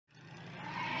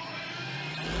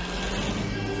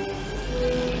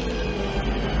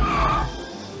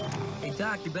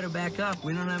Doc, you better back up.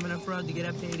 We don't have enough road to get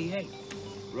up to 88.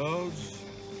 Roads?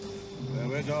 Where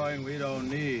we're going, we don't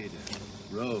need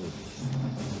roads.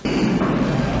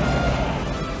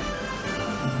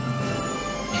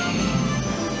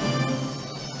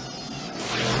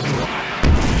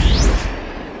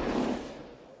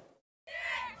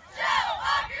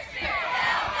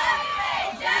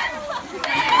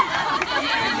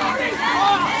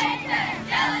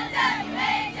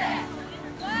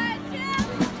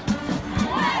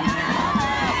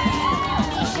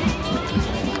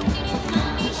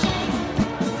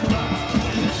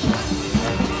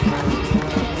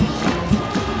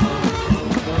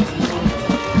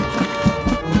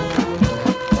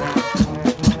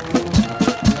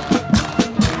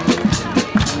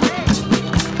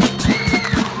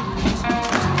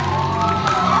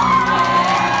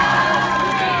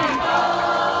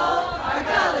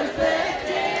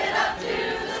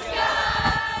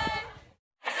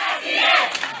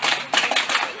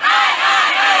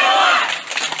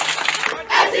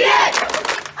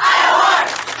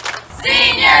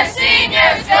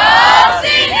 Seniors, go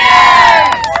Seniors!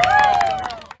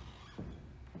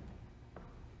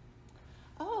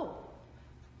 Oh,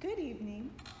 good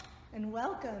evening and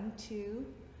welcome to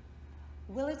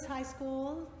Willits High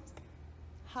School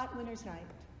Hot Winter's Night.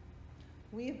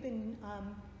 We have been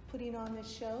putting on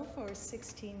this show for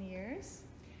 16 years,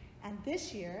 and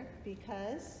this year,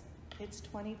 because it's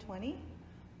 2020,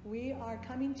 we are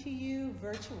coming to you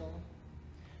virtual.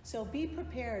 So be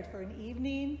prepared for an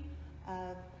evening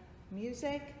of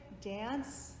music,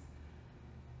 dance,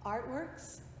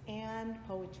 artworks, and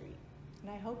poetry. And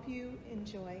I hope you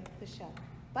enjoy the show.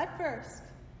 But first,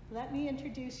 let me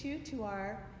introduce you to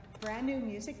our brand new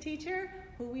music teacher,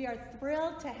 who we are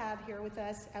thrilled to have here with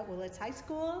us at Willits High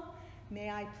School. May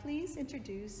I please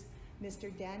introduce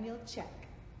Mr. Daniel Check.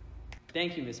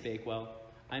 Thank you, Ms. Bakewell.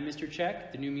 I'm Mr.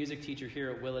 Check, the new music teacher here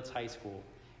at Willits High School,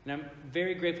 and I'm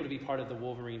very grateful to be part of the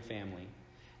Wolverine family.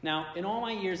 Now, in all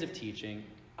my years of teaching,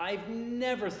 I've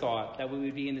never thought that we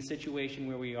would be in the situation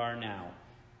where we are now.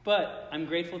 But I'm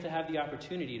grateful to have the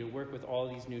opportunity to work with all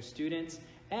these new students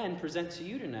and present to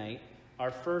you tonight our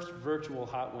first virtual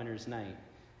Hot Winter's Night.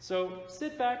 So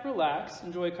sit back, relax,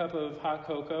 enjoy a cup of hot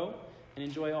cocoa, and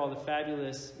enjoy all the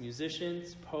fabulous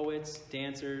musicians, poets,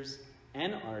 dancers,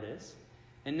 and artists.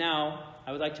 And now,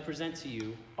 I would like to present to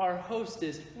you our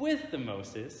hostess with the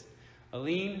mostest,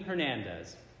 Aline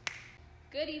Hernandez.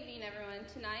 Good evening, everyone.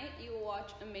 Tonight, you will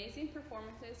watch amazing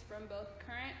performances from both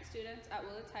current students at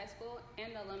Willits High School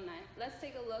and alumni. Let's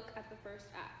take a look at the first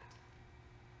act.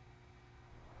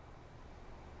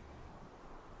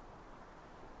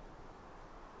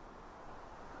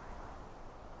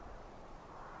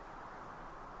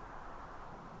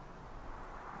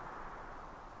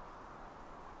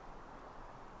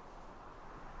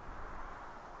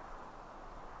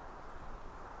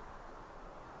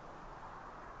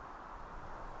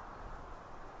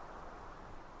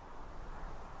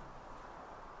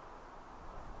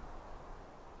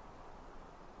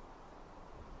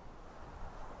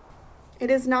 It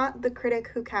is not the critic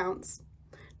who counts,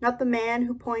 not the man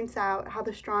who points out how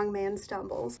the strong man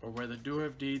stumbles, or where the doer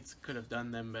of deeds could have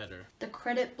done them better. The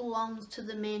credit belongs to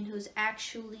the man who's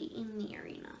actually in the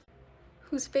arena,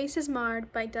 whose face is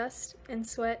marred by dust and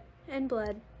sweat and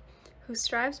blood, who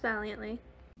strives valiantly,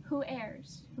 who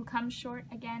errs, who comes short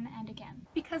again and again.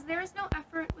 Because there is no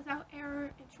effort without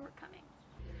error and shortcoming.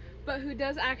 But who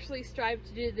does actually strive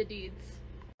to do the deeds.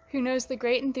 Who knows the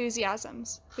great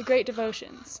enthusiasms, the great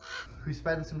devotions. Who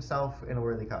spends himself in a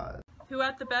worthy cause. Who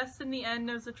at the best in the end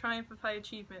knows the triumph of high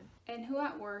achievement. And who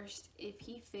at worst, if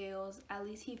he fails, at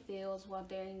least he fails while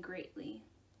daring greatly.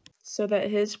 So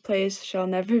that his place shall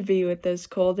never be with those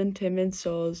cold and timid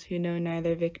souls who know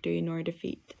neither victory nor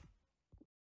defeat.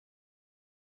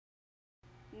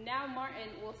 Now Martin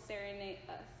will serenade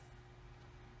us.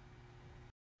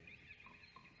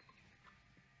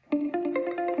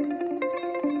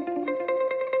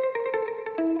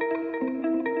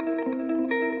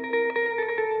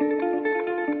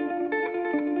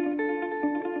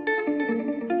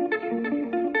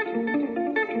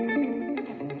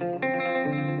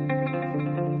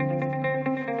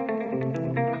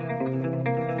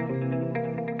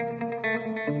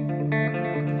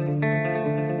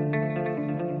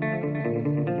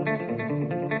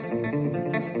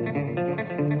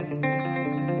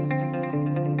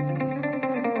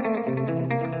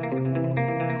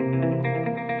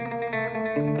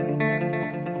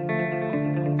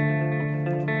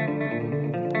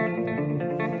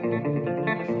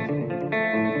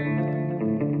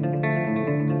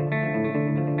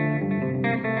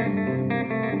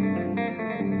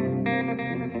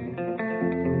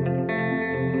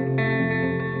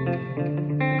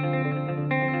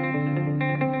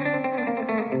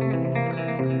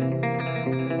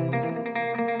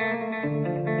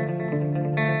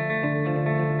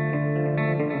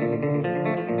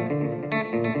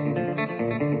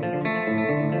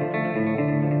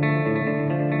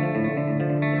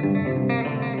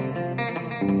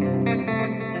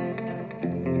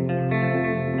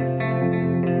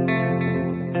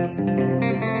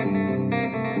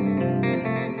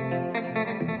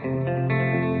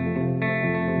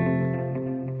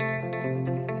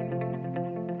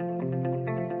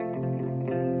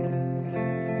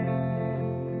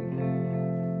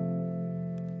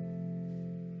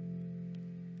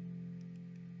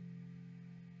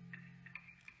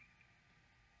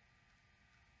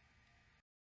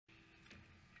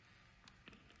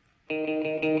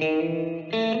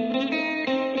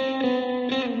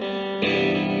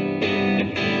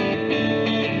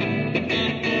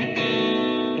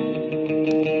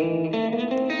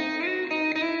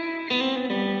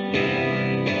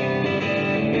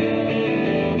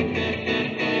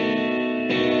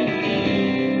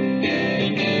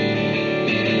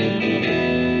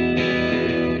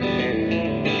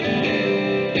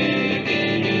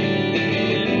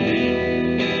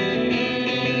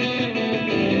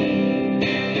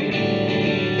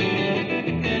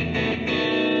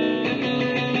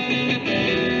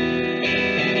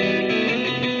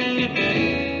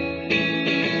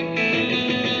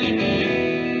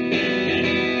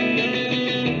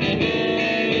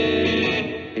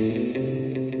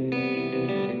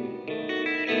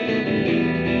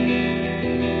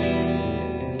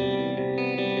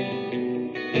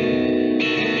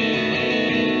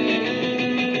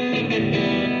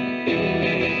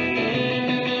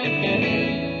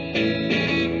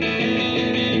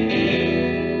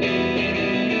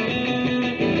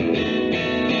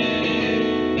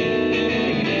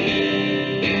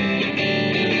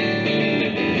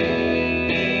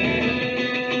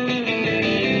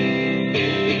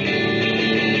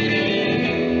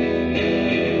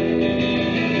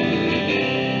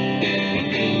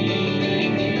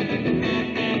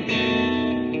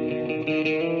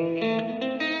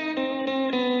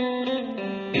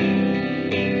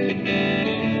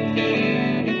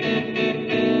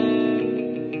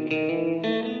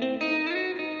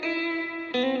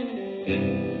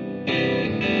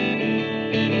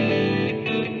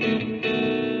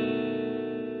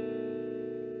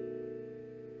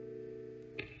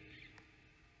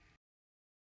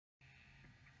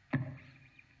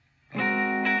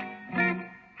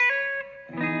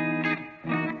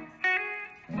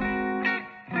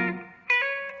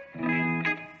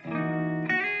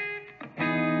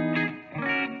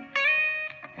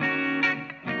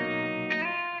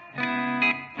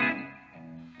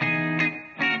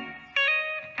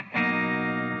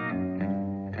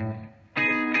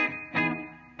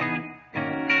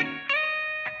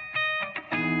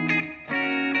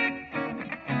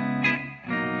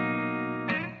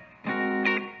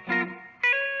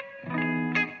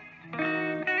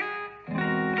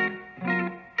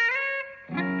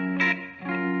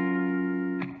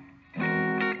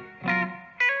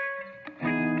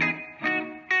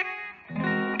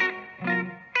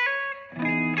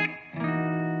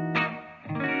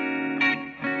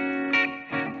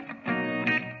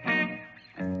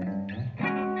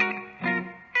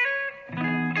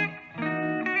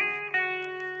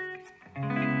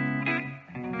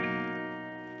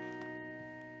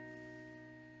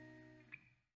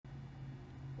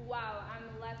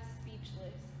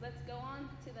 speechless. Let's go on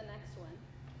to the next one.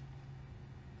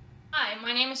 Hi,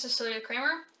 my name is Cecilia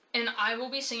Kramer, and I will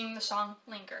be singing the song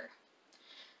Linger.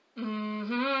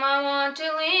 I want to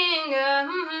linger, a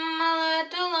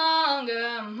little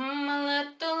longer, a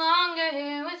little longer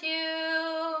here with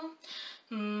you.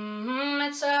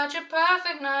 It's such a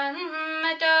perfect night,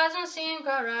 it doesn't seem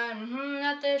quite right,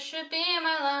 that this should be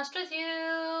my last with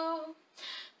you.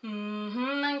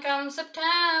 And come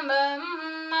September, I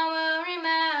will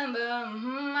remember,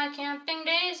 my camping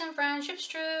days and friendships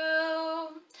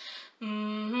true.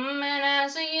 And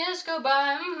as the years go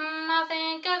by, I'll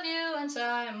think of you and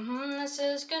sigh, this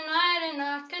is good night and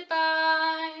not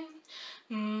goodbye.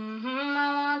 I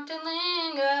want to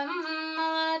linger, a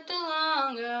little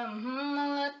longer, a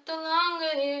little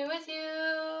longer here with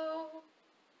you.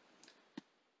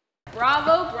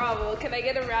 Bravo, bravo. Can I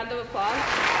get a round of applause?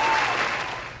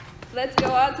 Let's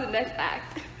go on to the next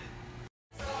act.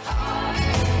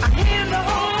 I'm here to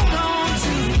hold on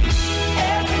to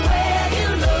everywhere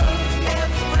you look.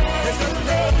 There's a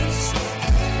face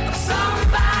of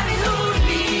somebody who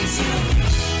needs you.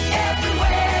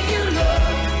 Everywhere you look.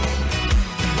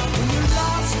 When you're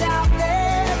lost out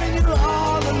there and you're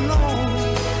all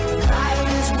alone, life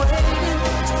is waiting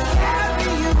to carry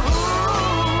you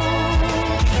home.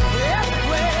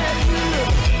 Everywhere you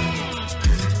look.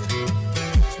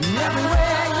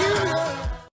 Everywhere you look.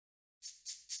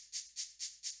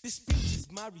 This speech is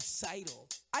my recital.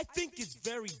 I think it's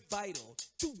very vital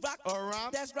to rock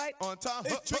around. That's right, on time.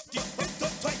 It's tricky, it's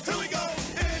uptight. Here we go.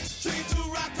 It's tricky to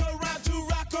rock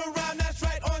around. That's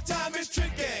right, on time. It's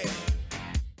tricky.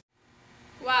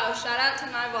 Wow, shout out to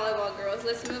my volleyball girls.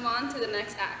 Let's move on to the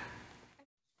next act.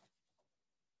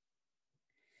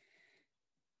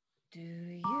 Do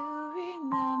you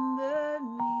remember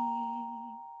me?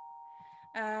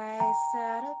 I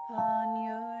sat upon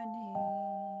your knee.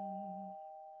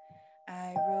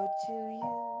 I wrote to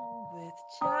you with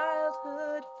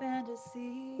childhood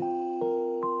fantasies.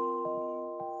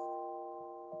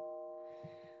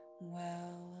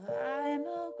 Well, I'm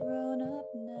all grown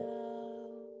up now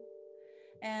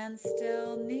and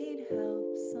still need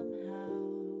help somehow.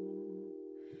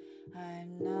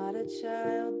 I'm not a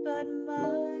child, but my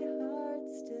heart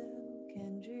still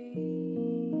can dream.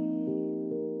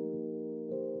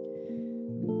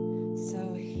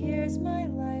 So here's my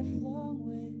lifelong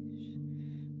wish,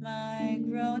 my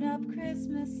grown-up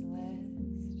Christmas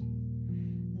list.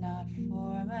 Not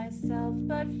for myself,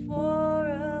 but for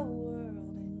a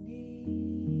world in need.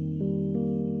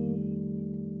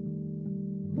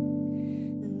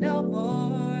 No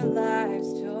more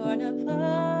lives torn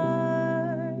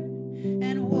apart,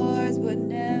 and wars would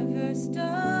never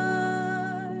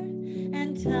start,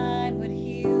 and time would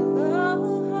heal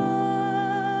all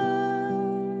hearts,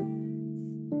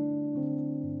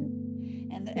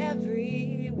 and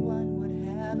everyone would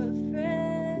have a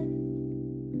friend,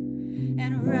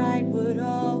 and right would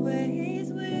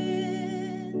always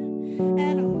win,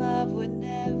 and love would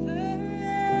never end.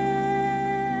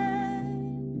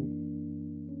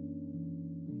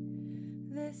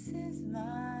 This is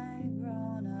my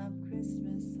grown-up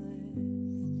Christmas list.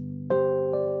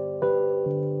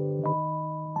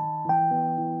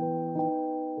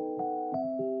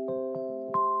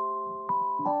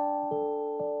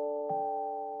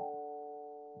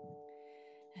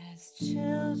 As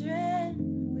children,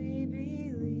 we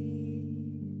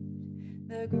believed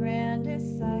the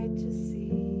grandest sight to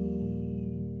see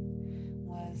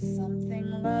was something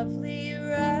lovely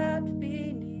wrapped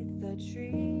beneath the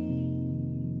tree.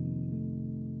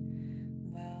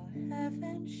 Well,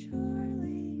 heaven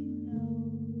surely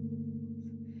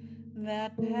knows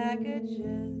that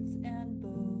packages and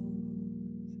bows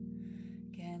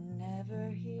can never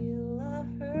heal a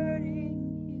hurting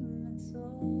human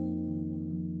soul.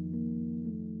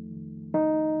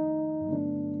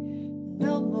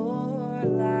 No more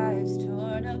lives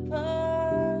torn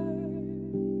apart,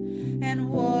 and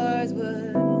wars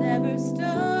would never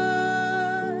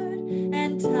start,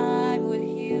 and time would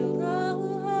heal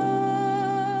all hearts,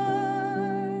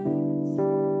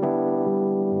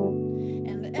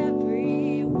 and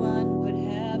everyone would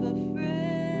have a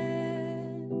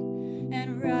friend,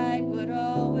 and right would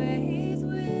always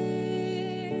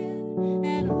win,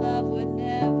 and love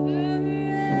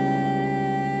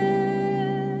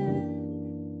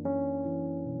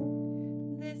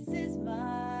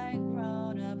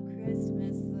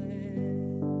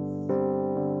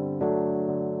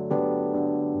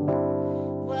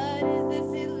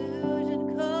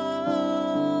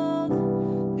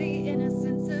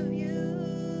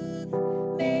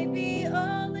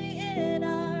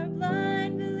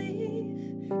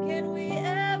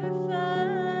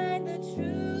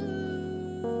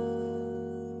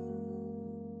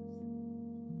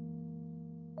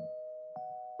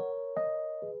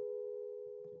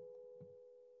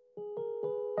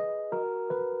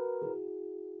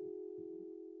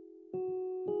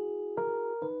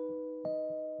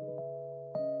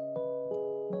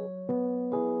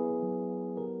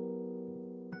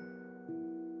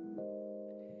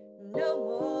No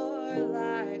more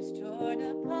lives torn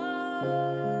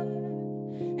apart,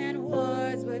 and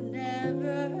wars would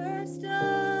never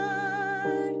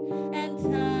start, and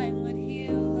time would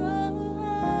heal all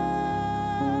hearts,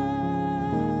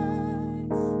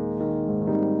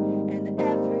 and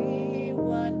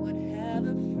everyone would have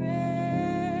a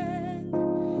friend,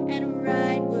 and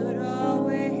right would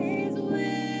always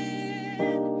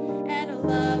win, and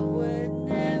love would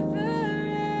never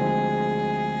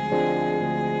end.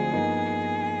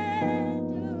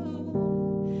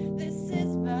 Ooh, this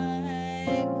is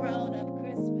my grown-up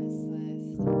Christmas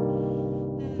list.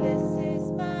 This is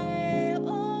my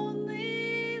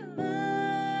only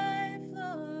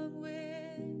lifelong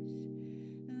wish.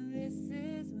 This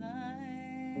is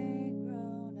my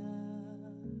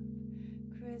grown-up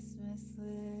Christmas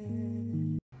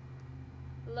list.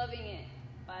 Loving it.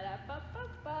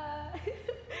 Ba-da-ba-ba-ba.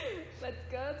 Let's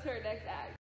go to our next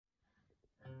act.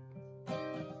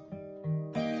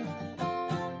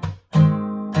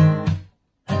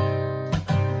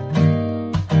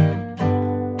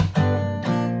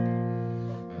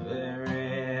 There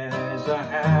is a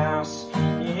house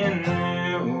in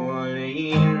New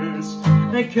Orleans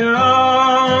they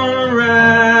call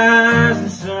Rising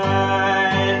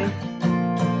Sun,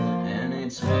 and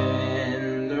it's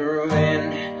been the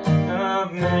ruin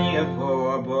of many a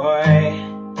poor boy,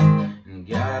 and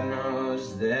God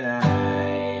knows that I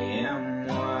am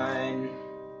one.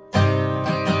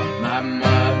 My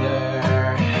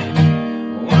mother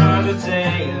was a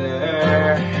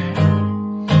tailor.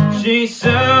 She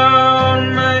sewed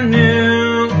my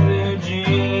new blue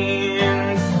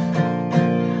jeans.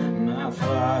 My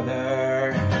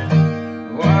father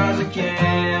was a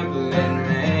gambling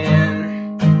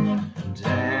man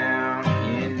down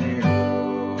in New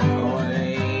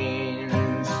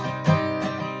Orleans.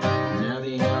 Now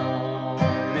the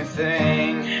only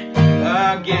thing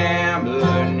a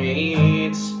gambler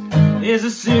needs is a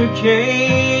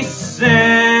suitcase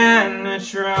and a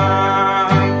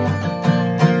trunk.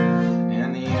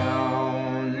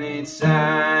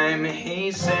 Time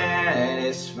he's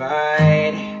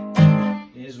satisfied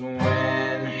is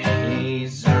when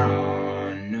he's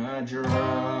on a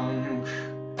drunk.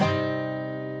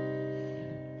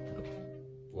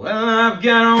 Well, I've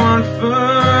got one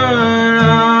foot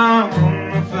on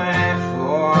the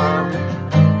platform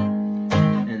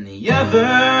and the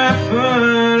other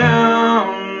foot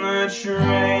on the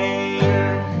train.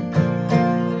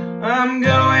 I'm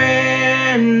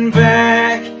going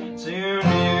back to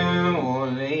New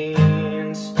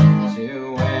Orleans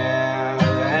to wear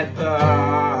that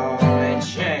ball and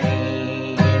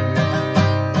chain.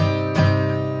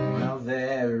 Well,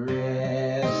 there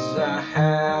is a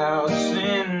house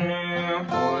in New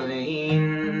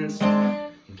Orleans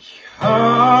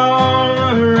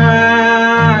called the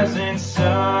Rising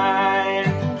Sun,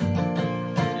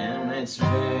 and it's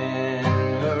been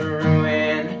the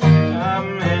ruin of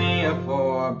many a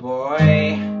poor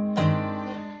boy.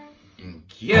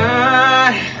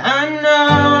 God, I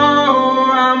know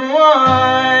I'm one.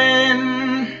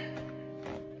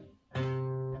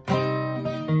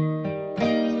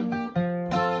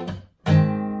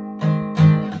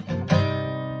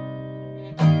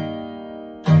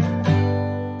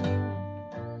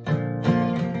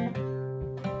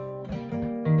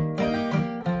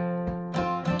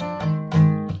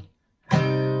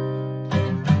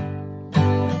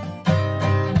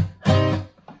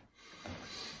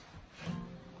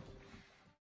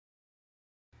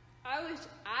 I wish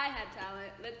I had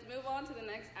talent. Let's move on to the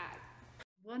next act.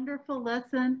 Wonderful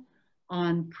lesson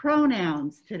on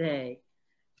pronouns today.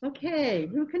 Okay,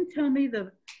 who can tell me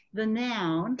the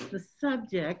noun, the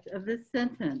subject of this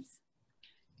sentence?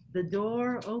 The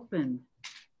door opened.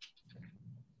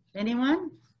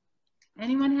 Anyone?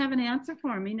 Anyone have an answer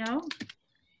for me? No?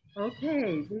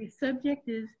 Okay, the subject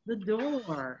is the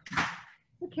door.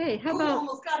 Okay, how about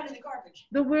almost got it in the garbage.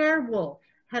 the werewolf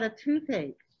had a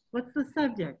toothache? What's the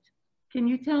subject? Can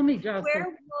you tell me, Jocelyn?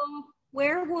 Werewolf.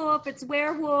 Werewolf. It's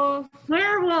werewolf.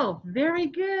 Werewolf. Very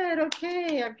good.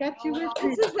 Okay, I've got you with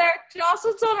me. This is there.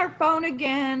 Jocelyn's on her phone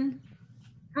again.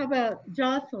 How about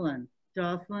Jocelyn?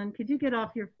 Jocelyn, could you get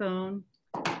off your phone?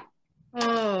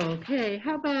 Okay,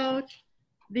 how about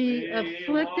the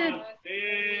afflicted?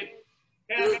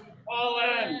 Kevin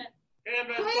Cullen.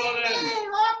 Kevin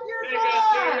Cullen. Lock your door.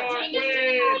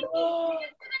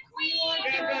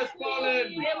 Kevin Cullen.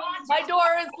 My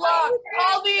door is locked.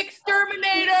 Call the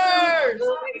exterminators.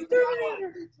 Kevin Cullen.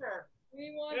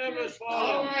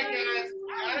 All right, guys.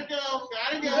 Gotta go.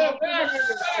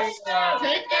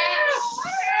 Take that.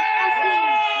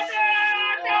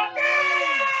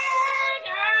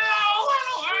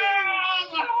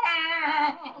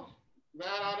 That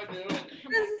ought to do it.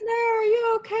 Prisoner, are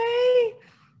you okay?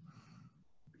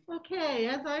 Okay,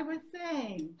 as I was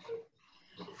saying,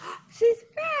 she's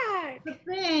back. The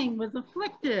thing was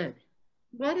afflicted.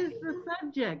 What is the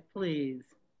subject, please?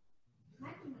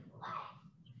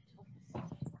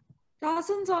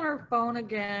 Dawson's on her phone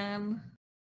again.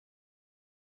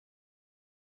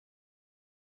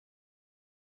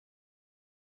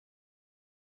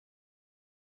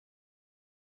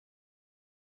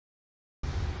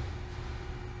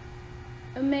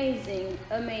 Amazing,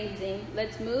 amazing.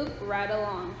 Let's move right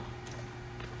along.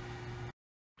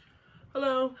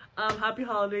 Hello, happy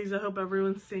holidays. I hope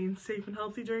everyone's staying safe and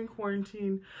healthy during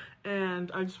quarantine.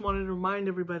 And I just wanted to remind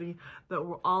everybody that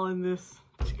we're all in this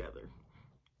together.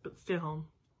 But stay home.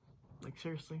 Like,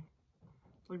 seriously.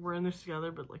 Like, we're in this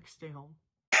together, but, like, stay home.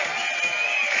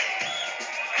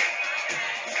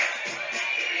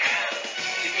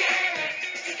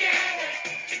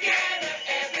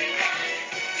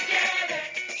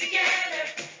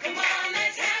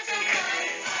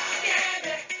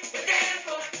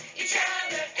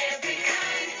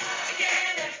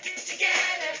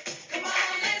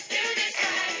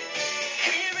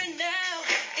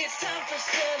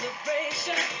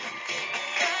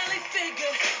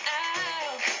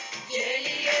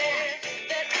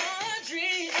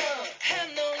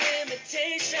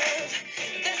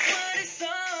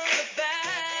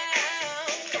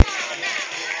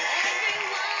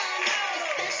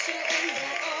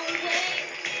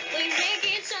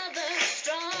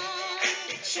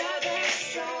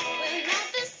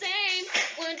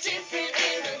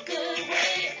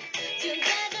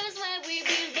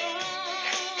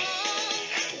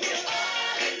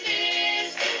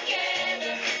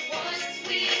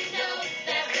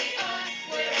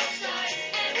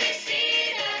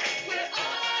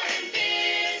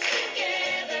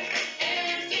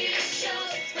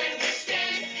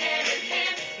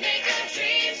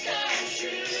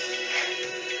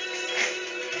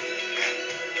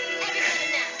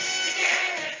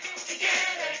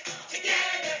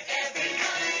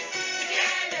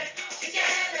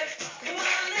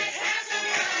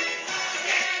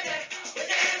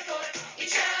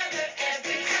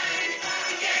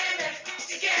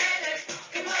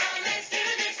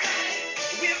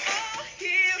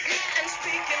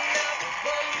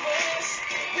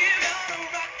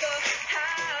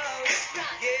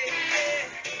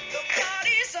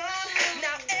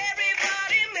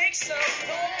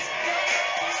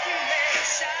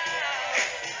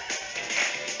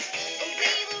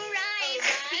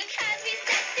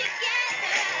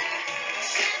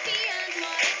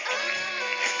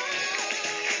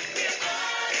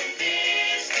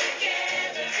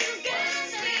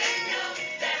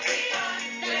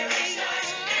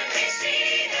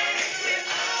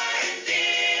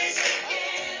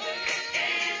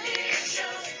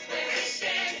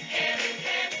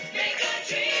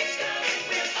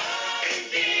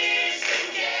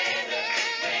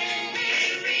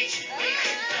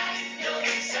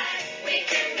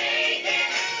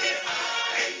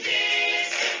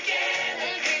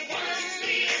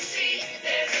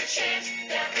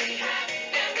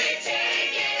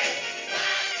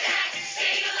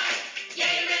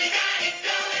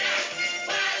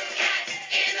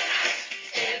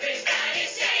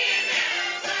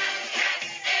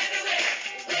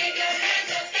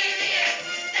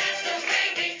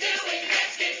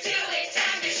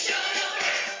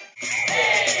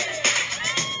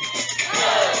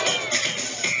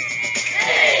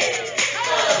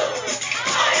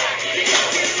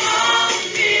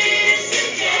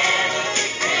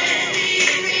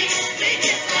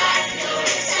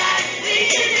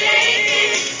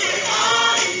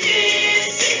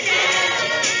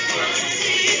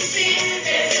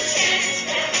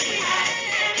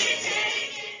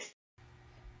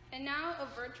 And now a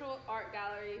virtual art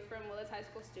gallery from Willits High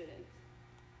School students.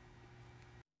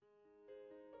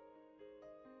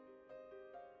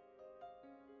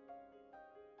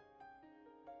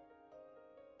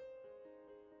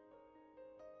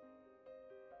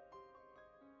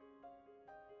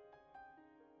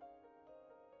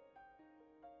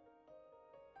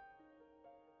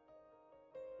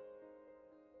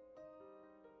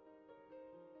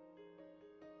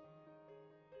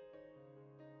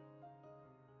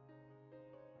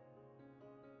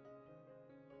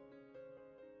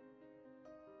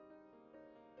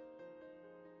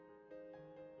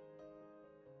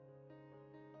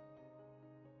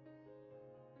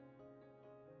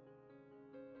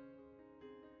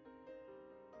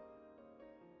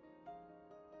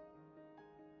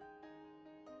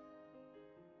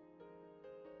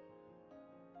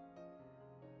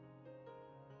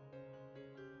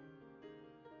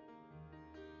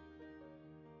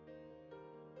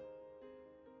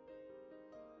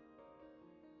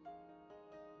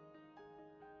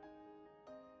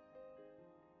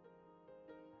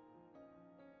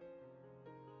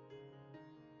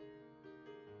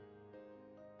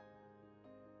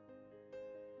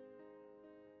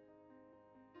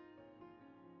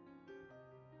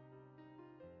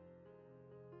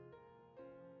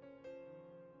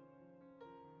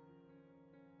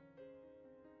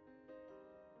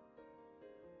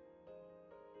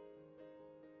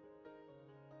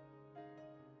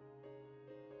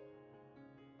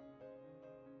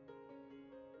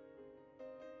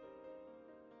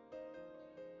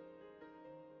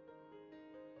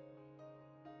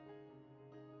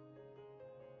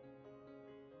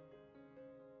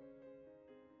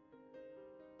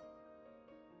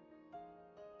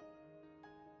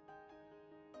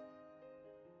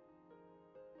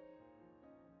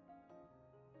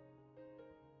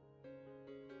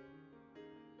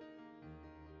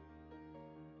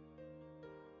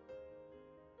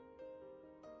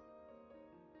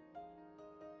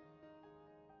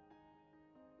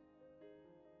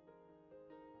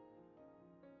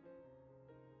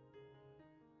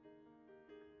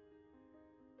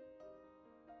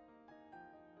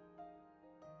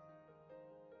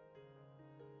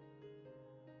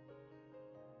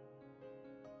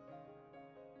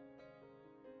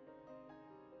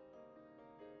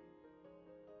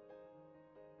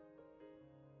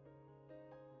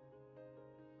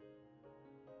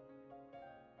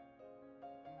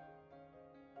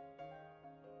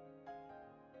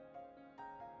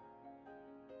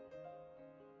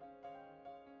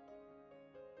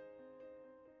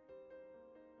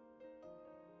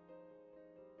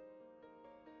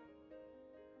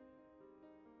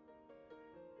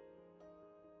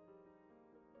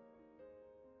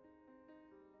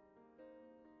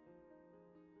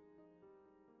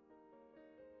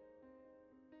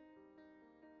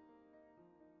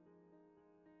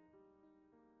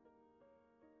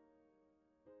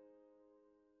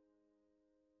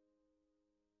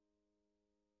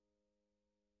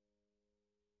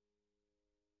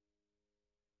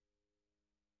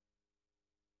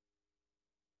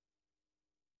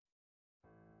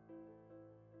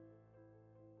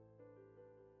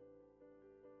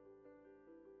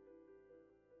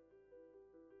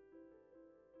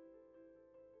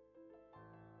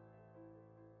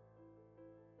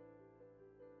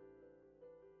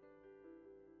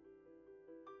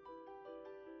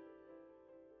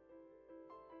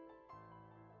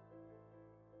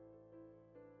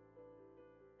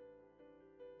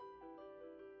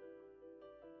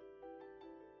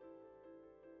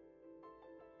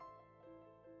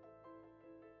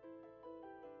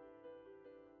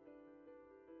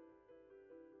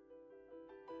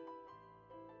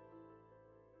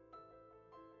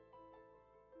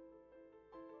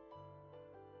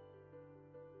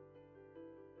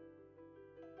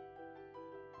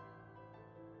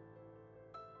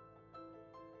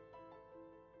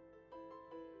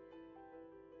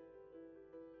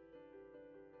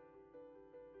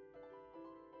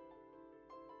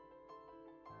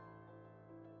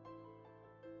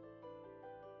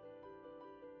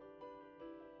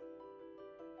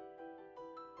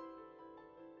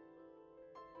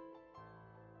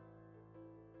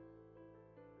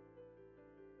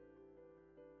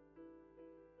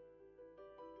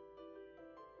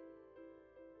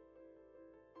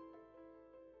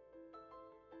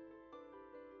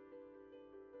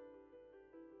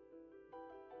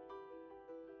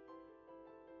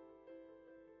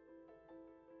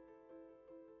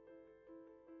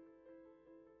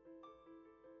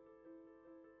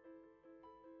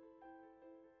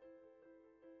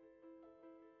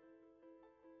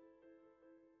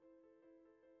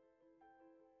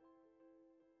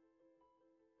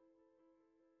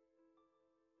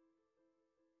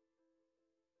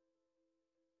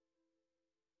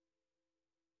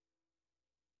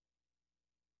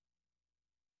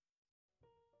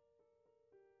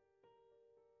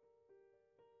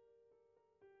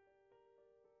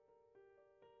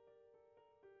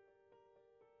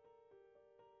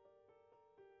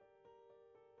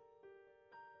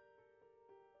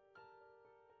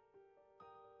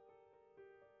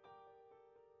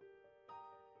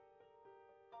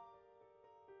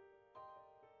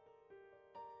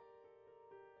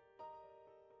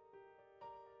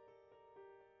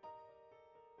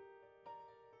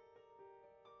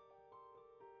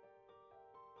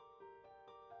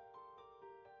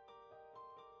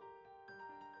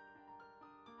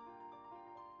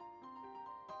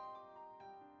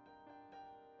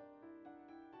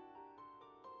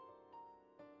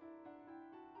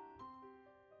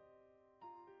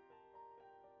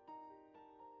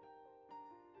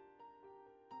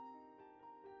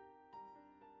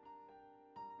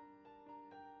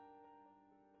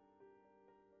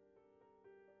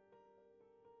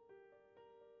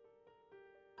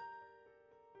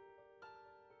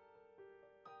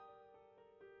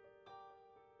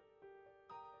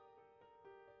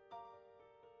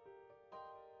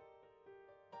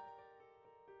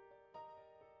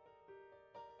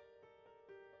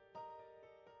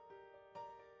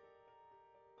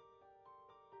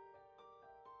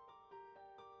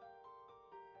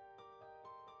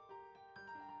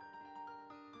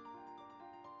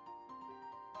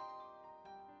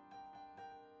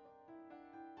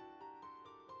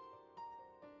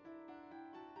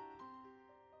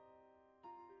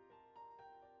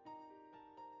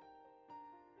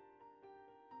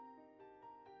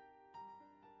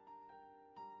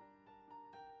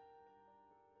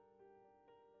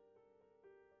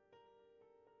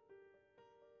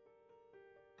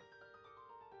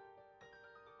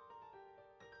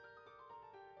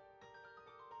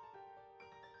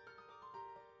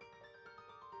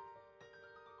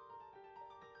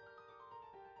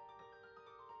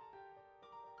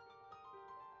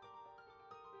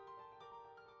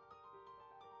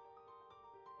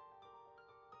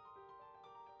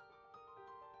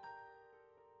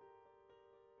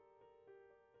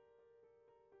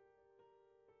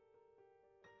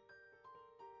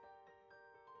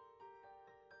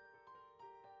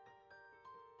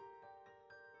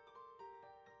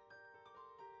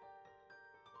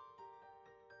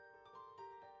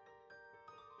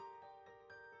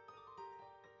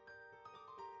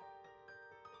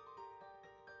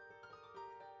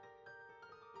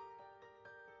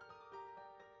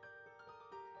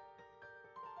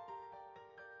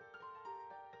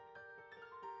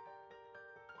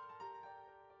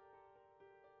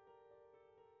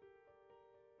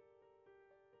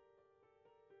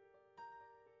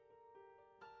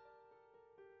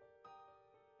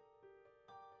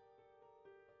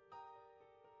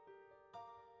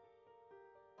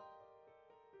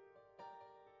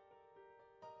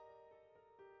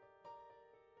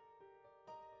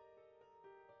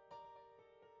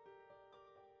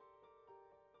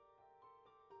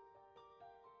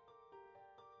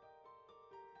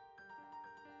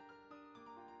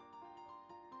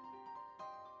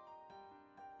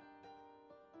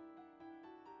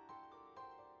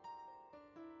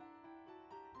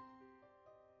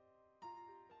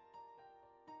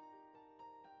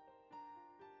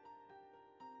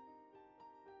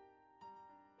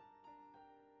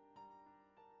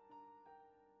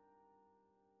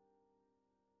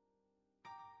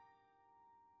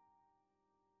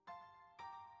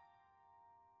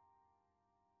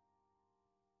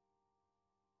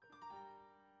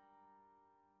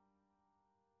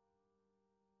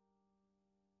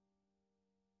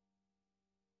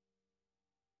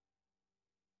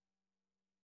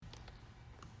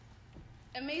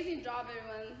 Amazing job,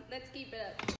 everyone. Let's keep it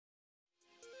up.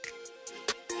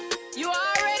 You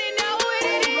already know what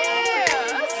it is.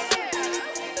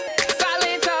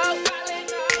 Solid talk,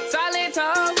 solid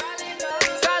talk,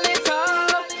 solid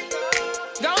talk.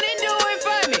 Go and do it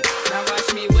for me. Now watch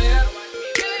me whip.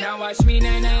 Now watch me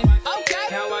nay nay. Okay.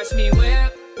 Now watch me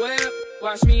whip, whip.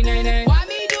 Watch me nay nay. Why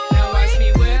me do it? Now watch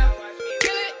me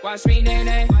whip. Watch me nay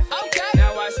nay. Okay.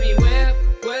 Now watch me whip,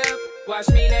 whip. Watch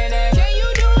me nay nay. Can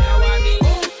you do it? Now watch me,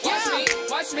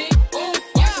 watch me,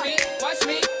 watch me, watch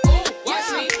me,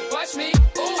 watch me. Watch me,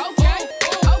 okay,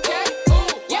 okay,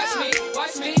 watch me,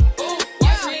 watch me,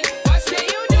 watch me, watch me,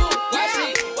 you do,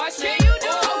 watch me, you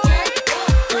do, okay.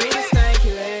 Do the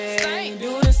stanky leg,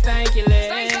 do the stanky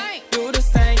leg, do the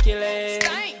stanky leg,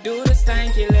 do the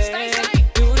stanky leg,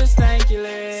 do the stanky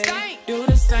leg, do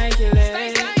the stanky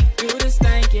leg, do the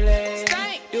stanky leg,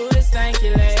 do the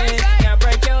stanky leg. Now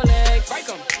break your legs, break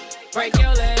them, break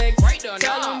your legs,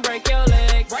 tell them break your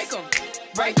legs, break them,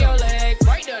 break your legs,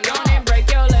 break them, don't break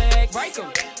your legs. Break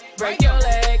them, break your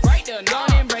legs, break the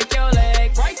knob, and break your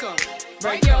legs, break them,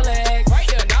 break your legs, break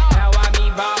the knob. Now I me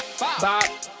bop, bop,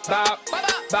 bop,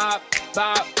 bop,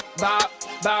 bop, bop, bop,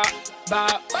 bop,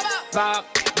 bop, bop,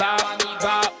 bop, me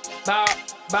bop, bop,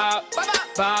 bop,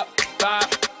 bop,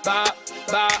 bop, bop,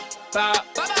 bop, bop,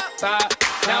 bop.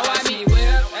 Now watch me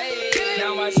whip,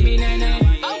 now watch me nay nay.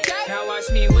 Okay. Now watch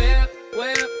me whip,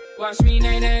 whip, watch me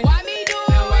nay nay. Why me do it?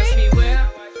 Now watch me whip,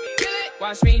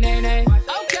 watch me nay nay.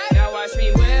 Okay. Now watch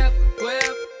me whip,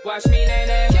 whip, watch me nay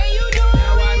nay. Can you do it?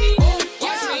 Now watch me,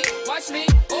 watch me, watch me,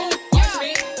 watch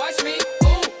me, watch me,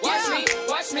 watch me,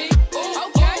 watch me,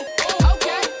 okay,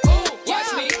 okay,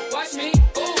 watch me, watch me,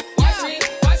 watch me,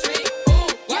 watch me,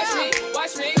 watch me,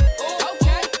 watch me,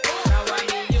 okay. Now watch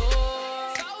me,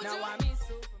 now watch me,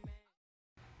 Superman.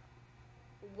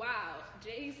 Wow,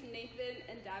 Jace, Nathan,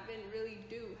 and Davin really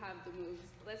do have the moves.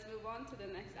 Let's move on to the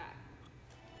next act.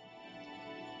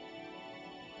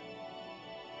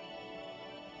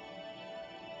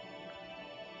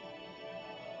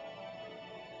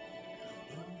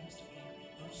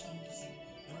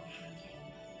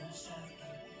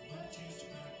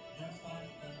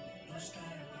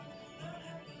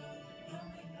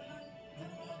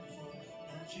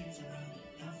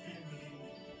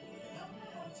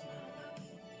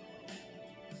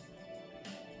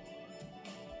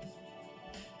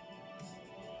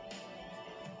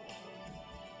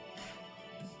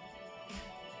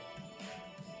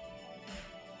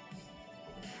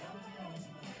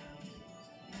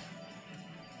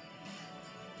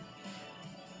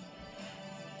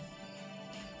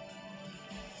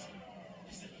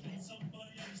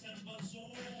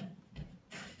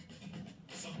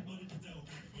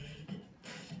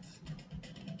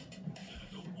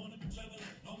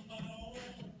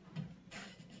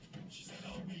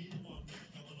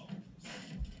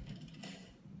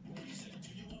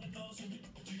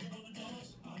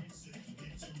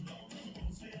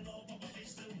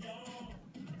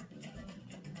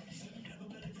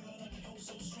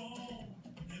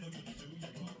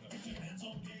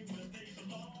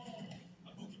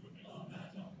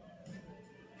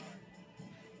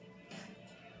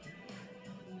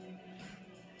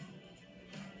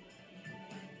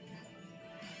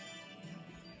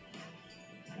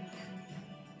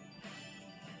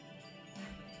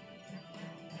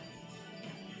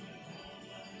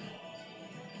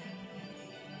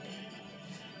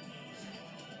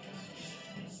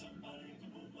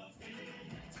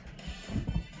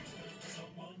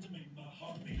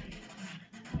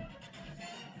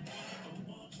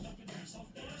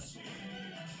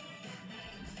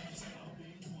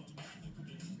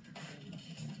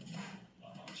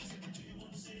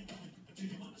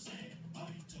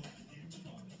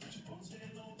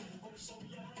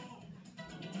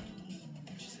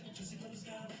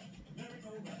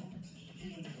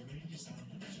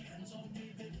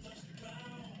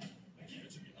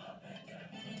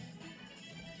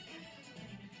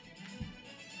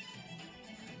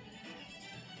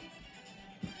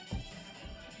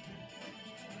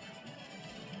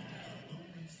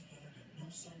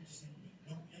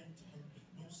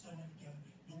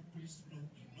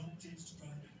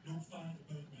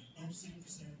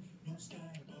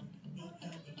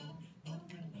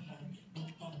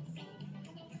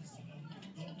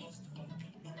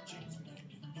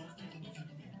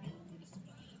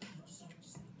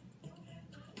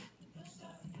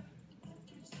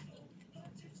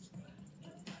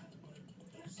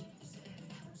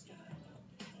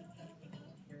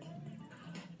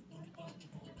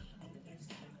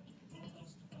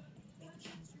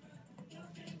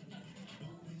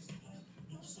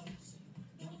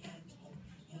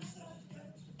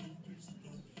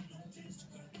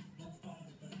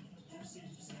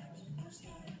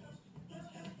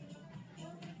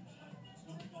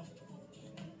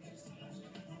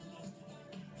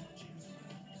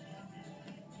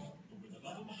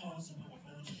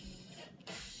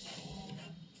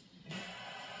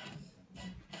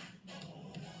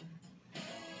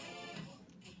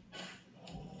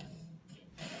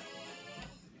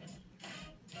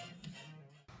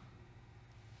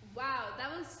 Wow, that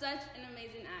was such an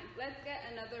amazing act. Let's get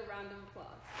another round of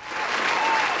applause.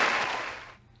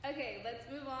 Okay, let's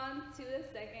move on to the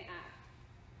second act.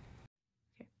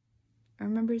 I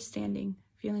remember standing,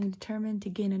 feeling determined to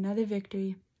gain another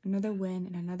victory, another win,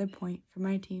 and another point for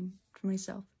my team, for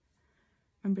myself.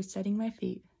 I remember setting my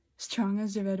feet, strong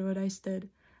as the redwood I stood,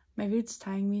 my roots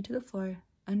tying me to the floor,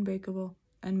 unbreakable,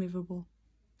 unmovable.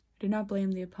 I do not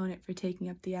blame the opponent for taking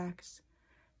up the axe.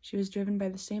 She was driven by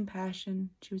the same passion.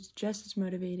 She was just as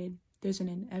motivated. There's an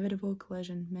inevitable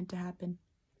collision meant to happen.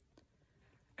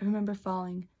 I remember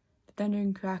falling, the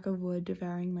thundering crack of wood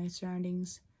devouring my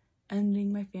surroundings,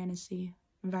 ending my fantasy,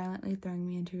 violently throwing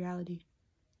me into reality.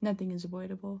 Nothing is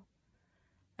avoidable.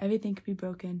 Everything can be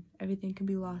broken. Everything can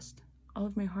be lost. All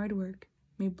of my hard work,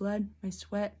 my blood, my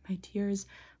sweat, my tears,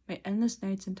 my endless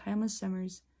nights and timeless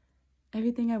summers,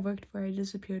 everything I worked for had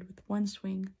disappeared with one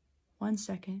swing, 1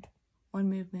 second, one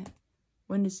movement,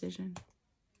 one decision,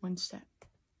 one step.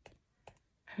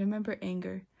 I remember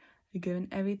anger. I'd given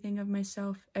everything of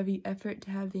myself, every effort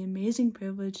to have the amazing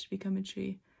privilege to become a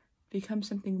tree, become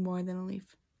something more than a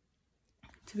leaf.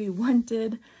 To be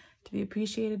wanted, to be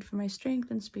appreciated for my strength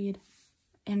and speed,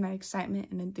 and my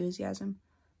excitement and enthusiasm,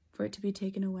 for it to be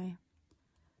taken away.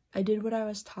 I did what I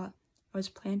was taught. I was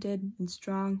planted and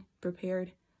strong,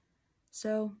 prepared.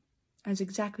 So, I was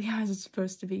exactly how I was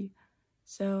supposed to be.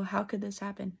 So, how could this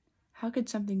happen? How could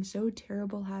something so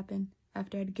terrible happen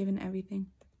after I'd given everything?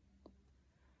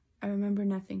 I remember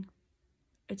nothing.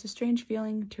 It's a strange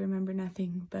feeling to remember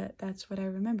nothing, but that's what I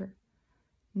remember.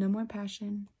 No more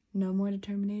passion, no more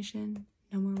determination,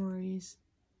 no more worries,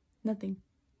 nothing.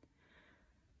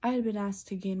 I had been asked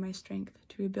to gain my strength,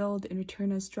 to rebuild and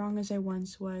return as strong as I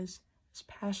once was, as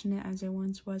passionate as I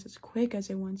once was, as quick as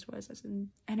I once was, as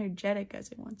energetic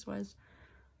as I once was,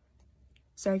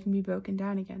 so I can be broken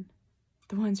down again.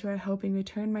 The ones who are helping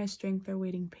return my strength are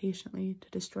waiting patiently to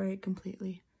destroy it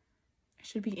completely. I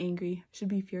should be angry, I should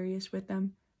be furious with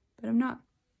them, but I'm not.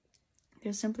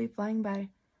 They're simply flying by,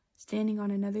 standing on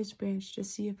another's branch to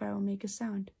see if I will make a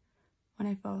sound. When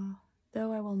I fall,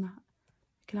 though I will not,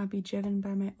 I cannot be driven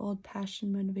by my old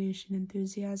passion, motivation,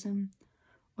 enthusiasm,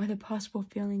 or the possible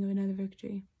feeling of another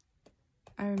victory.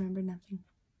 I remember nothing.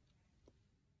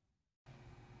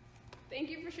 Thank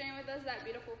you for sharing with us that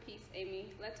beautiful piece,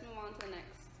 Amy. Let's move on to the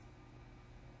next.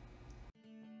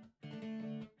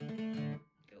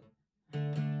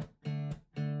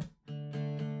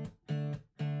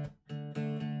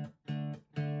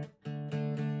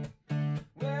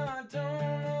 Well, I don't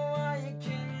know why you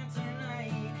came here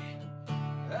tonight.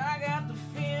 I got the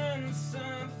feeling that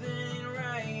something ain't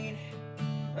right.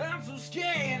 I'm so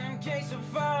scared in case I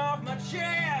fall off my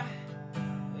chair.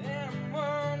 And I'm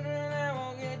wondering how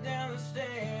I'll get down the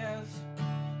stairs.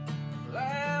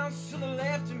 Clowns to the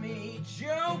left of me,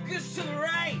 jokers to the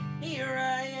right. Here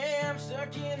I am,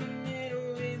 stuck in the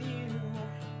middle with you.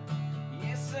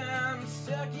 Yes, I'm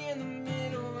stuck in the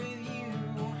middle with you.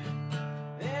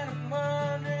 And I'm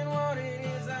wondering what it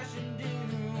is I should do.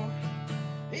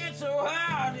 It's so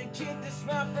hard to keep the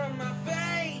smile from my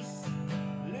face.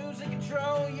 Losing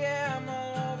control, yeah, I'm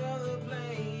all over the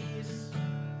place.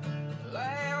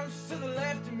 Clowns to the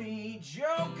left of me,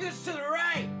 jokers to the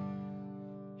right.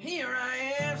 Here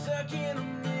I am, stuck in the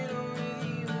middle with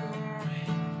you.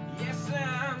 Yes,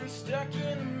 I'm stuck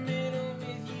in the middle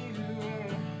with you.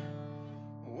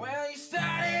 Well, you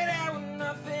started out with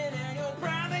nothing, and you're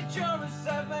proud that you're a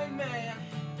self-made man.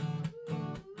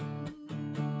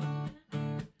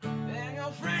 And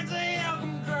your friends, they all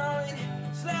come crawling,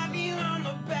 slap you on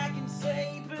the back and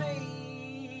say, please,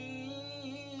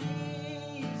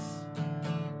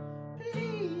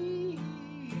 please.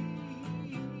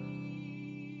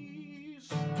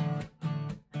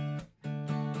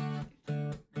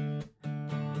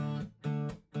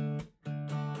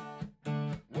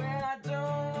 Well, I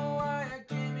don't know why I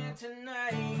came here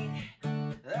tonight.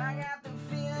 I got the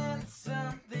feeling that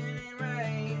something ain't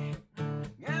right.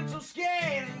 I'm so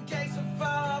scared in case I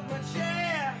fall off my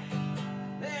chair.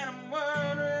 Then I'm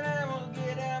wondering how I'll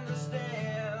get down the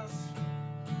stairs.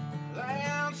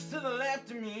 Clowns to the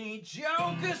left of me,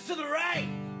 jokers to the right.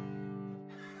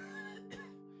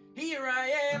 Here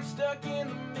I am, stuck in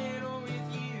the middle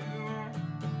with you.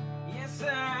 Yes,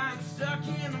 I'm stuck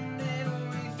in the middle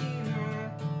with you.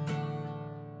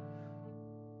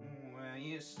 Well,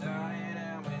 you started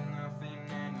out with nothing,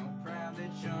 and you're proud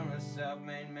that you're a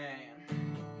self-made man.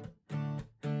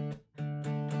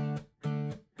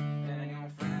 And your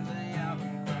friends, they all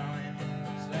come crawling,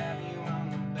 slap you on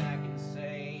the back and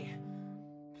say,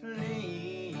 please,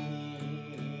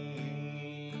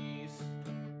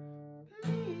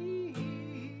 please.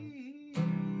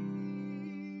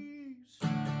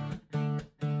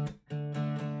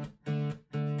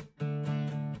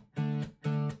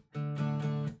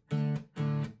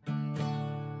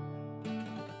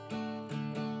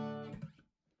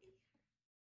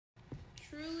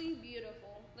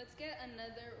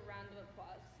 another round of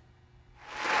applause.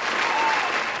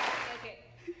 Okay.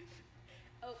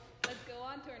 Oh, let's go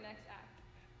on to our next act.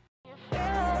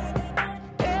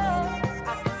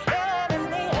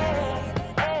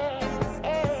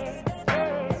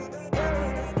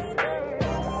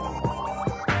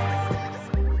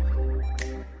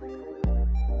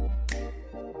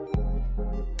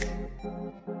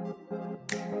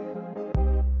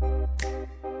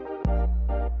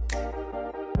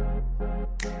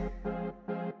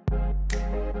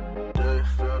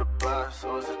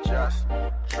 Or is it just me?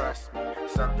 Trust me,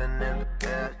 something in the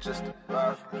air just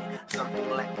above me. Something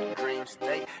like a dream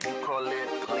state, you call it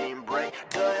a clean break.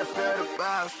 Do you feel the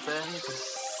vibes, baby?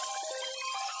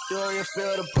 Do you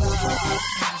feel the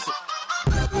vibes?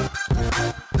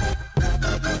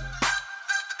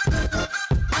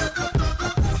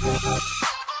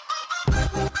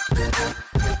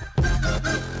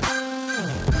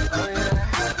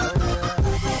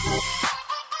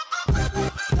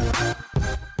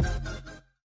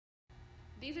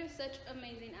 These are such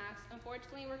amazing acts.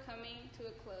 Unfortunately, we're coming to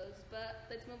a close, but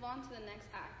let's move on to the next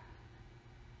act.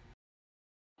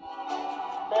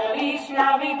 Feliz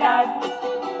Navidad.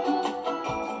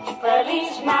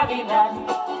 Feliz Navidad.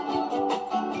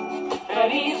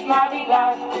 Feliz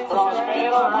Navidad.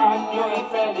 Prospero año y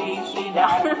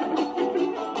felicidad.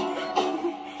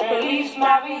 Feliz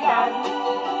Navidad.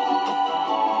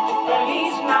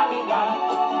 Feliz Navidad.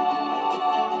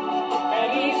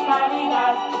 Feliz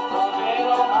Navidad.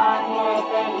 Prospero año y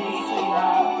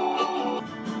felicidad.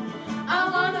 I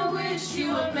wanna wish you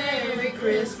a Merry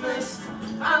Christmas.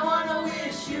 I wanna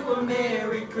wish you a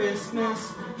Merry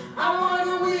Christmas. I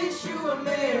wanna wish you a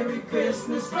Merry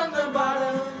Christmas from the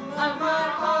bottom of my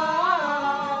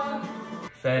heart.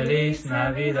 Feliz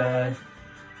Navidad.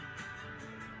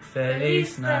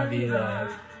 Feliz Navidad.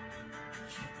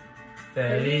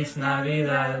 Feliz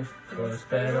Navidad.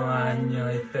 Prospero año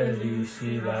y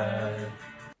felicidad.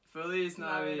 Feliz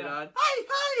Navidad. Hi,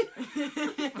 hi.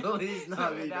 Feliz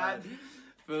Navidad.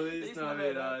 Feliz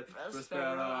Navidad.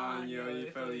 Prospero año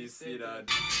y felicidad.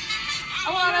 I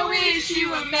wanna wish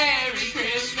you a Merry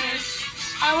Christmas.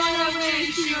 I wanna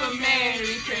wish you a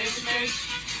Merry Christmas.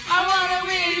 I wanna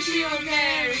wish you a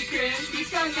Merry Christmas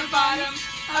from the bottom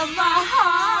of my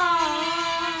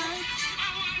heart.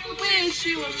 Wish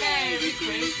you a Merry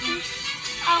Christmas.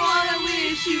 I wanna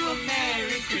wish you a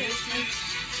Merry Christmas.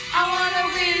 I wanna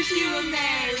wish you a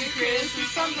Merry Christmas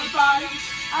from the bottom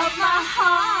of my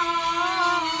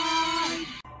heart.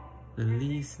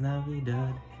 Feliz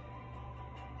Navidad.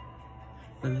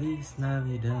 Feliz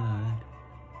Navidad.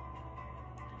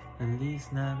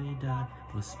 Feliz Navidad.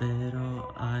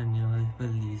 Prospero año y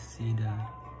felicidad.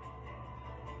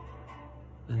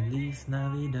 Feliz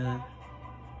Navidad.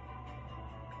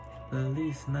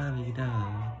 Feliz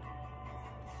Navidad.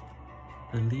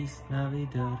 Feliz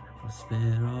Navidad.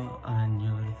 Prospero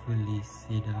año y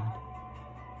felicidad.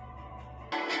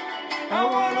 I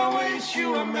wanna wish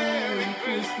you a Merry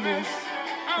Christmas.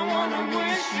 I wanna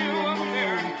wish you a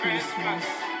Merry Christmas.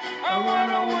 I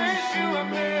wanna wish you a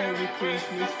Merry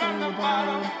Christmas from the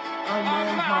bottom of my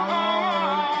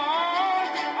heart.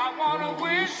 I wanna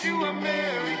wish you a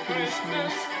Merry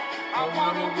Christmas. I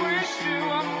wanna wish you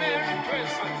a Merry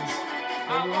Christmas.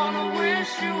 I wanna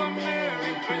wish you a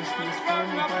Merry Christmas from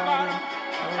the bottom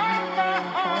of my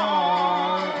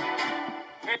heart.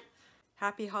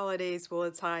 Happy holidays,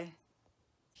 Willits High.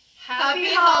 Happy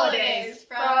holidays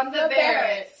from the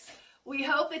Barretts. We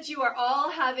hope that you are all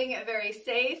having a very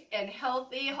safe and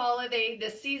healthy holiday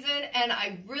this season, and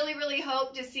I really, really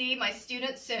hope to see my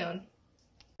students soon.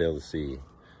 Sail the sea,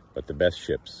 but the best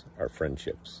ships are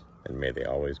friendships, and may they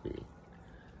always be.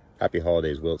 Happy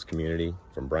holidays, Willits community,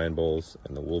 from Brian Bowles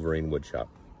and the Wolverine Woodshop.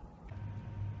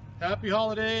 Happy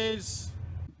holidays!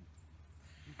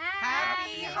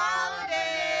 Happy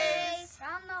holidays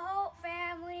from the Holt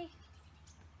family.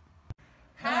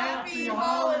 Happy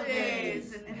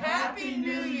holidays and Happy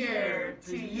New Year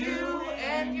to you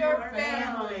and your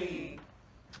family.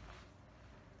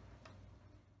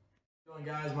 How you doing,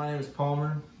 guys? My name is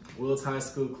Palmer, Willits High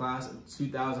School class of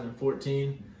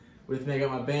 2014. With me, I got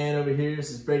my band over here.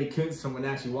 This is Brady Koontz from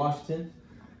Wenatchee, Washington.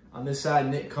 On this side,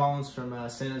 Nick Collins from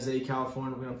San Jose,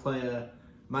 California. We're going to play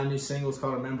my new single. It's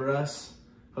called Remember Us.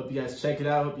 Hope you guys check it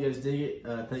out. Hope you guys dig it.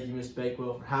 Thank you, Miss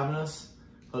Bakewell, for having us.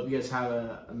 Hope you guys have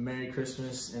a Merry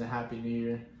Christmas and a Happy New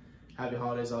Year. Happy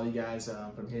holidays, all you guys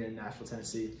from here in Nashville,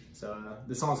 Tennessee. So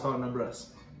this song's called Remember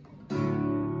Us.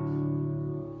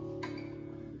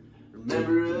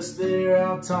 Remember us there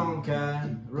out Tomcat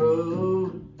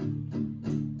Road,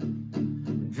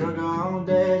 drunk on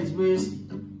Daddy's whiskey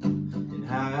and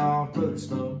high off Brother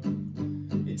Smoke.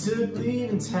 You took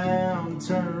leave in town,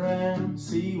 turn around,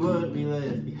 see what we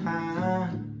left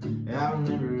behind. I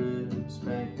remember us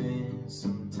back then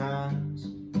sometimes.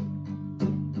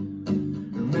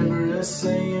 Remember us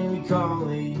saying we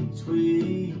call each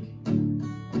week,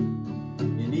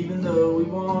 and even though we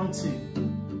wanted to,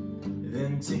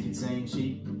 them tickets ain't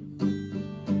cheap.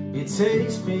 It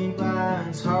takes pink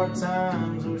lines, hard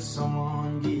times, or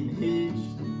someone getting hitched.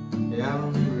 I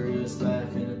remember us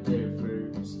laughing at their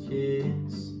first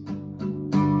kiss.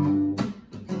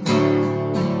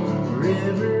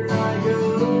 Wherever I go,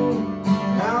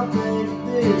 I'll think of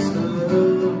this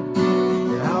love.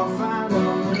 I'll find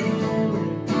our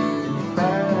memory in the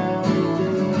cloud it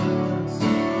does.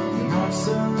 And our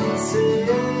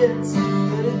sunsets,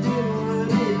 let it do what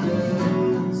it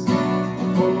does.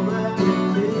 Pull out a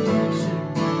picture,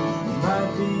 it might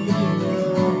be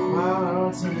enough. Wild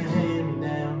hearts in a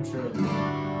hand-me-down truck.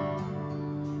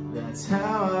 That's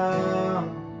how I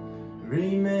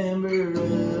remember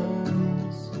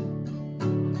us.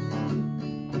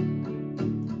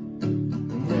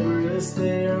 Remember us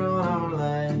there on our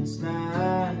last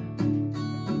night.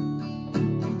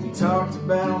 We talked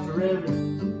about forever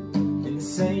in the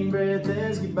same breath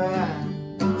as goodbye.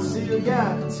 Still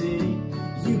got the tea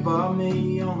you bought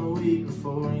me on the week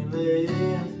before you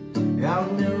left. I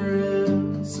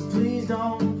remember us, so please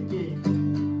don't forget.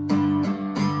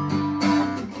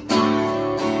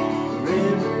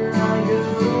 Wherever I go,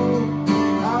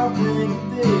 I'll think of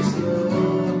this love.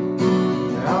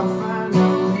 I'll find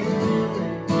our memory in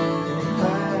the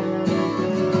cloud it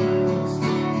does.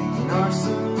 And our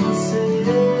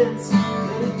sunsets,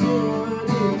 let it do what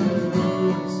it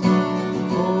does.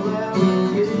 Pull out a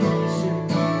picture,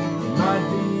 it might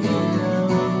be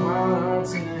enough. Wild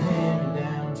hearts in a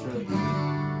hand-me-down truck.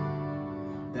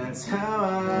 That's how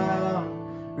I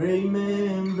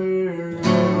remember us.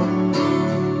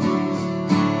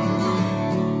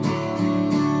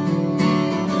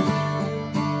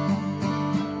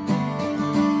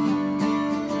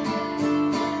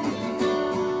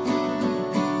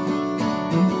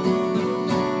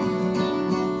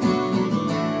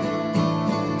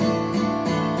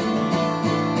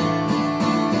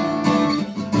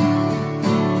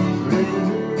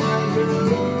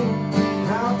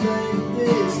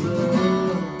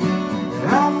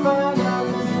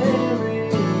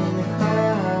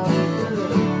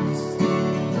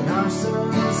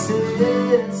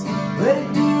 Let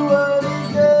it do what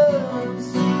it does.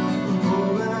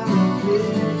 Pull out a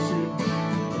picture,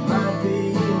 it might be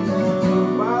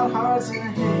enough. Wild hearts in a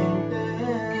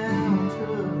hand-me-down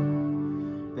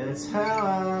truck. That's how I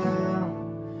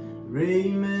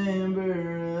remember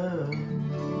us.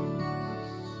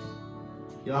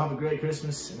 Y'all have a great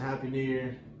Christmas and Happy New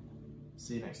Year.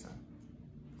 See you next time.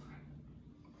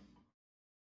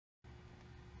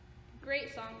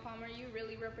 Great song, Palmer. You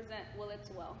really represent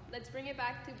Willits well. Let's bring it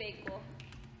back to Bakewell.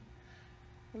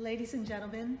 Ladies and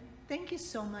gentlemen, thank you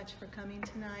so much for coming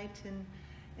tonight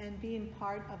and being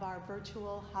part of our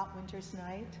virtual Hot Winter's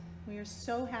Night. We are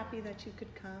so happy that you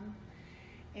could come.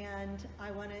 And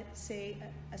I want to say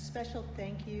a special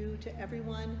thank you to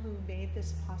everyone who made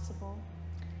this possible.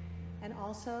 And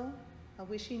also,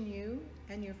 wishing you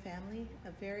and your family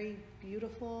a very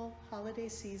beautiful holiday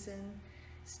season.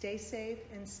 Stay safe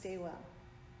and stay well.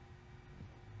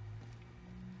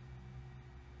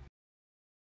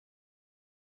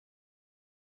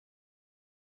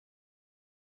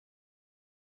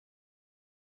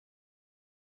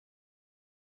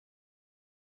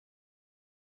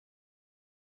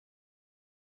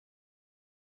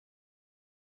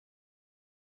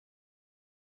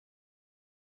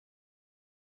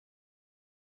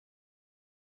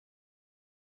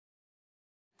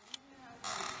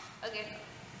 Okay.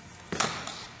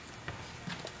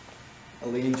 A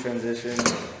lean transition,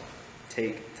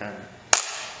 take 10.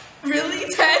 Really?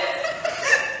 10?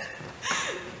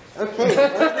 Okay.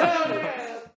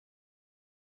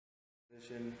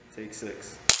 Transition, take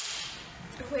 6.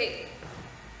 Wait.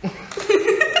 Yo, did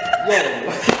you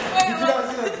not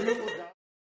see that beautiful job?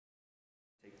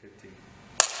 Take 15.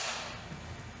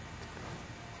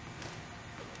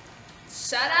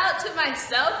 Shout out to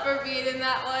myself for being in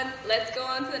that one. Let's go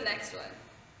on to the next one.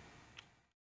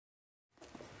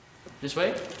 This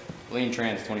way? Lean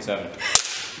trans, 27.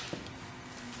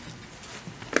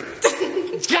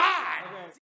 God!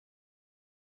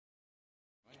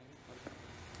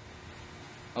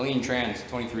 Lean trans,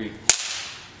 23.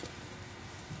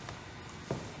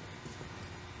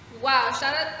 Wow,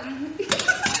 shout out.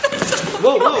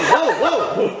 Whoa, whoa, whoa,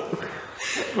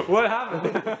 whoa! What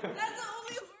happened? That's